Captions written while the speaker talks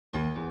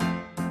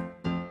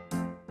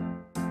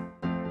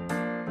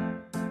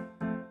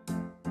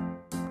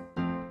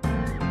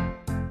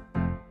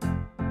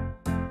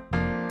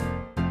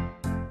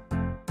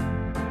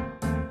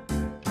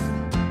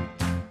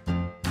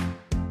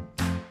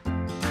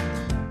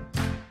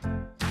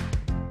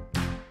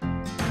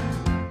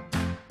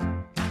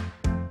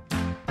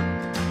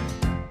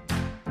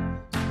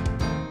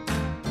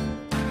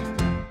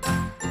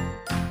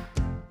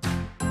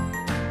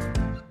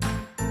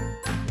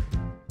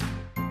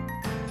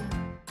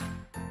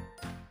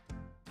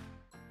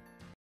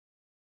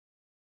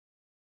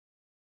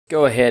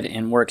go ahead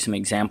and work some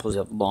examples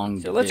of long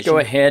division. So let's go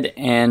ahead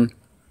and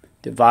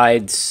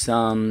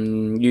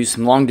use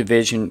some long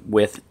division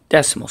with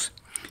decimals.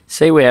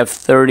 Say we have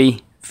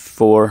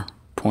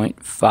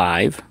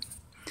 34.5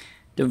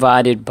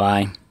 divided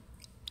by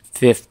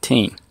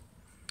 15.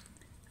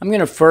 I'm going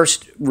to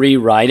first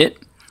rewrite it,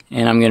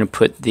 and I'm going to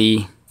put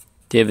the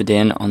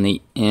dividend on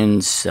the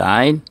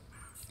inside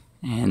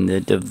and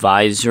the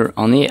divisor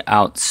on the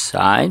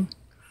outside.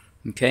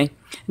 Okay.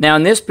 Now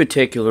in this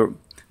particular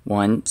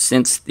one,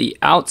 since the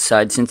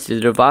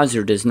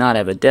divisor does not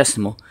have a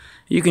decimal,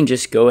 you can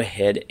just go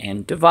ahead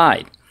and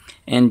divide.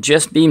 And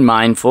just be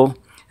mindful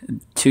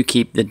to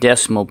keep the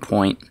decimal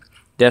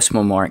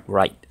mark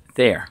right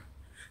there.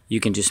 You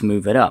can just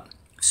move it up.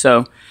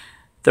 So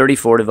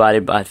 34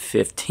 divided by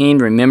 15,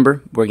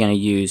 remember, we're going to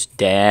use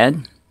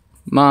dad,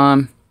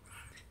 mom,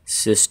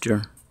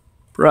 sister,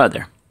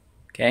 brother.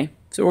 Okay,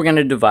 so we're going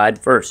to divide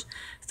first.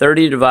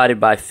 30 divided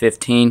by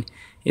 15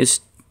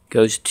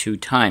 goes 2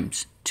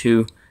 times.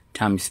 2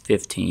 times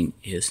 15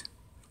 is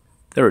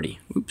 30.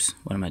 Oops,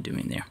 what am I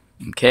doing there?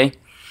 Okay,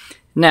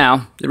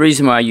 now the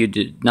reason why you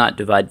did not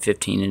divide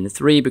 15 into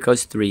 3,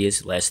 because 3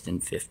 is less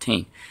than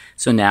 15.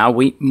 So now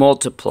we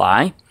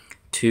multiply.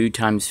 2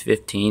 times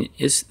 15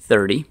 is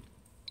 30.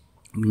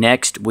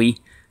 Next we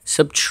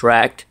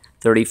subtract.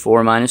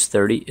 34 minus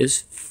 30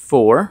 is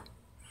 4.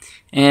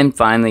 And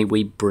finally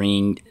we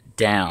bring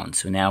down.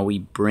 So now we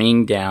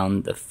bring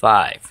down the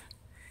 5.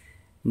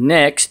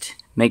 Next,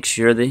 make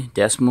sure the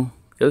decimal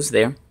goes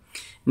there.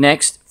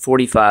 Next,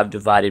 45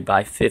 divided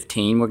by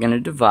 15, we're going to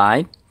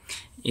divide,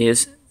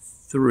 is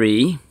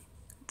 3.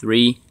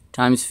 3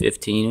 times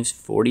 15 is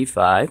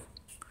 45.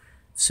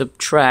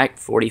 Subtract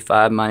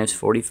 45 minus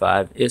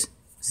 45 is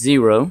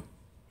 0.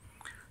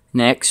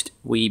 Next,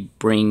 we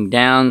bring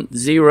down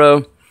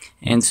 0,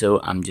 and so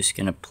I'm just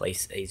going to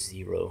place a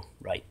 0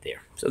 right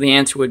there. So the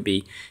answer would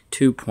be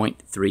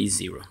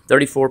 2.30.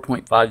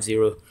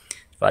 34.50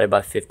 divided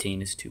by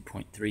 15 is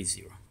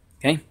 2.30.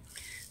 Okay,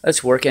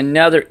 let's work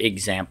another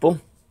example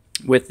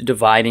with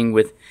dividing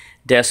with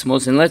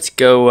decimals, and let's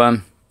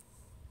go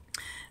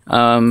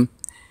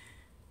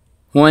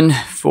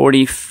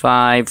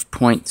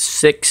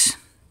 145.6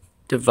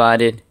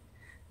 divided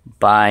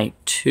by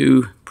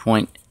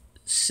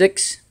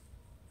 2.6.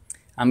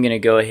 I'm going to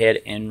go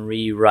ahead and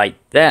rewrite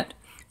that.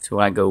 So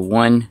I go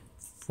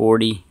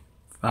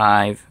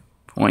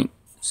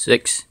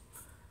 145.6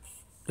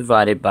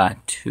 divided by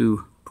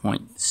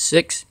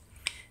 2.6.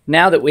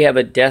 Now that we have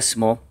a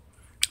decimal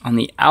on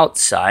the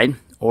outside,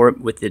 or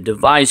with the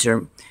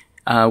divisor,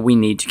 we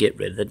need to get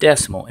rid of the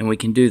decimal. And we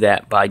can do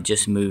that by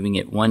just moving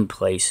it one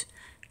place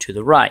to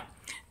the right.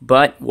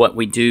 But what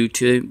we do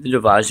to the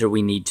divisor,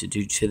 we need to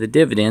do to the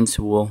dividend,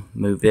 so we'll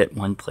move it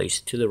one place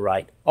to the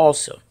right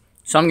also.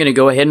 So I'm going to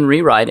go ahead and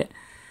rewrite it.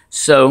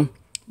 So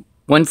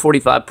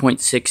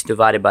 145.6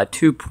 divided by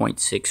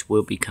 2.6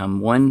 will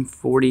become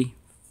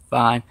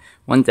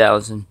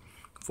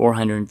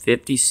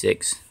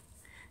 1,456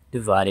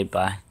 divided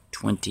by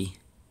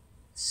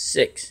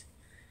 26.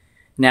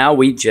 Now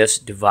we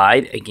just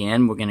divide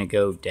again. We're going to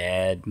go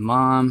dad,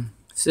 mom,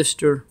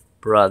 sister,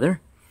 brother.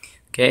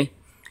 Okay.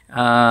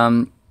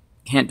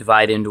 Can't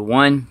divide into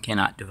 1,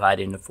 cannot divide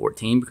into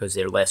 14 because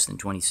they're less than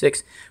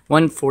 26.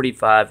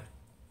 145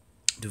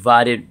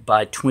 divided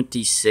by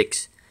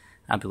 26,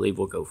 I believe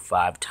we'll go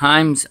 5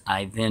 times.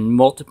 I then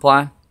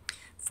multiply.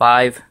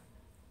 5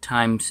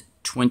 times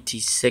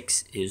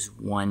 26 is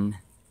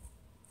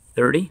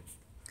 130.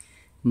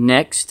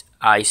 Next,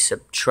 I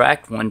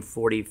subtract.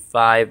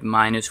 145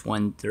 minus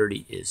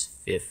 130 is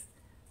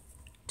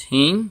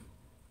 15.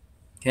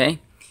 Okay.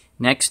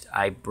 Next,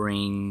 I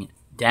bring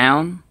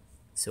down.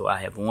 So I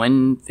have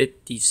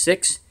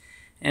 156,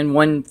 and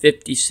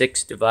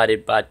 156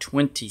 divided by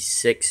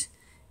 26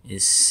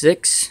 is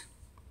 6.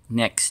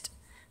 Next,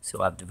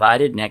 so I've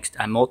divided. Next,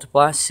 I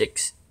multiply.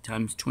 6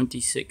 times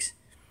 26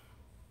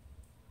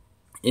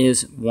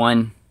 is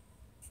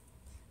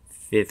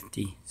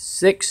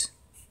 156.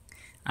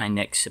 I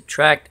next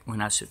subtract.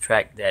 When I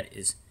subtract, that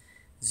is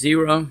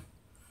 0.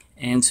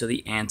 And so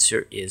the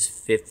answer is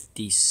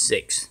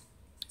 56.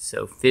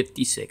 So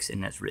 56,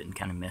 and that's written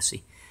kind of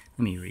messy.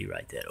 Let me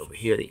rewrite that over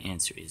here. The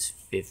answer is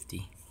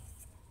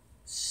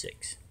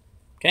 56.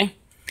 Okay?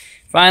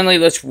 Finally,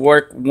 let's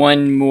work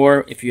one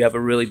more. If you have a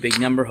really big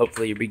number,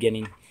 hopefully you're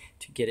beginning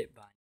to get it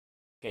by.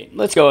 Okay,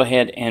 let's go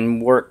ahead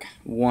and work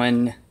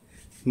one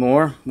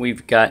more.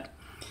 We've got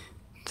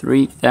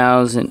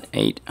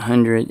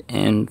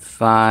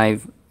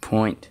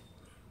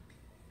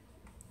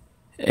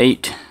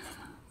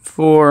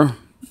 3,805.84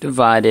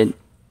 divided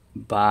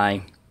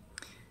by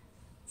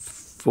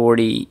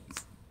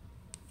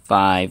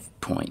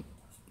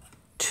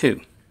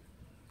 45.2.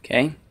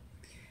 Okay,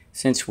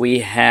 since we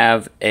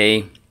have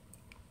a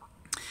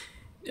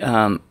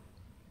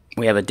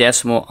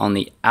decimal on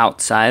the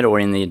outside or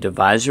in the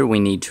divisor, we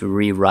need to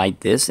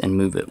rewrite this and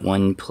move it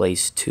one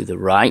place to the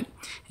right.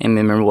 And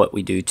remember, what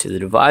we do to the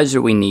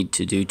divisor, we need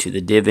to do to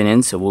the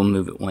dividend, so we'll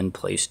move it one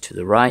place to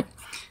the right.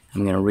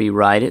 I'm going to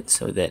rewrite it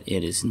so that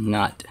it is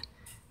not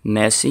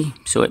messy.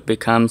 So it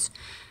becomes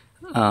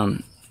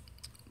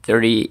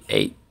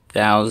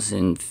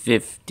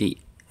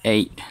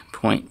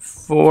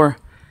 38,058.4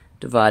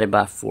 divided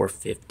by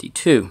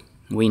 452.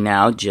 We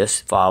now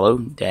just follow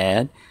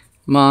Dad,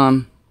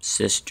 Mom,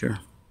 sister,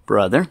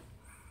 brother.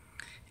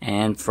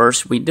 And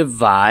first we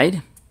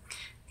divide.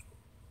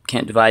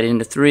 Can't divide it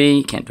into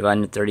 3, can't divide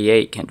it into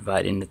 38, can't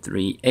divide it into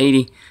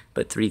 380,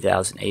 but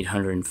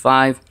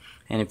 3,805.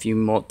 And if you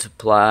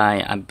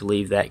multiply, I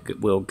believe that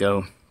will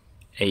go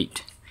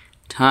 8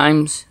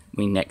 times.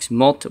 We next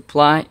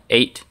multiply.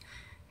 8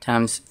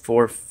 times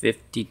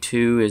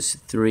 452 is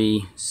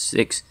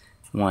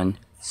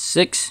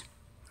 3616.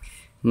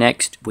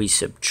 Next we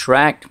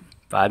subtract.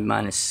 5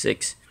 minus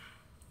 6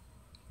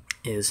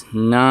 is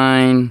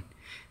 9.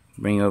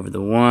 Bring over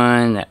the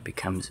 1, that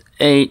becomes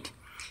 8.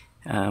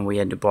 We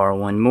had to borrow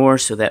 1 more,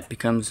 so that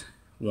becomes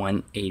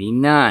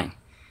 189.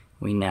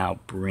 We now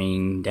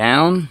bring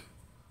down,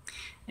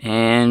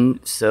 and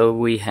so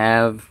we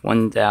have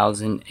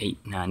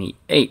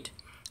 1,898.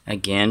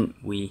 Again,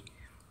 we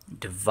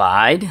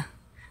divide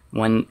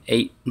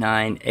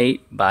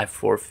 1,898 by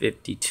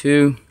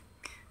 452,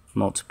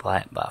 multiply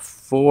it by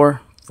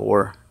 4.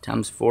 4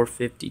 times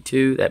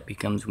 452, that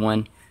becomes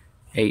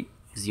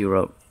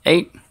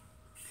 1,808.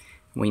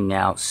 We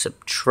now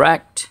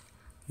subtract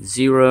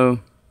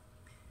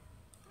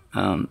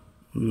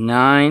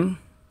 9,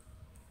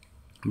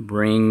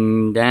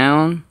 bring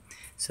down,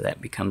 so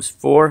that becomes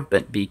 4,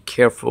 but be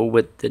careful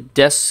with the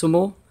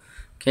decimal.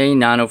 Okay,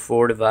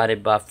 904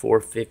 divided by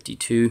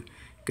 452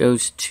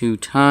 goes 2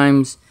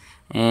 times,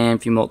 and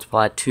if you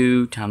multiply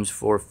 2 times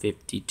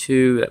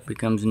 452, that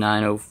becomes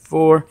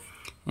 904,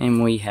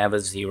 and we have a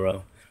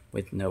 0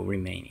 with no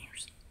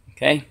remainers.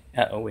 Okay,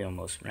 we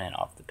almost ran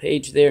off the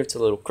page there. It's a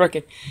little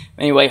crooked.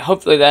 Anyway,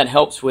 hopefully that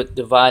helps with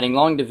dividing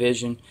long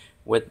division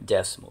with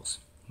decimals.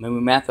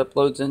 MooMooMath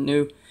uploads a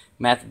new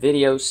math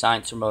video,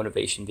 science or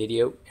motivation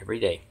video every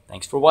day.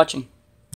 Thanks for watching.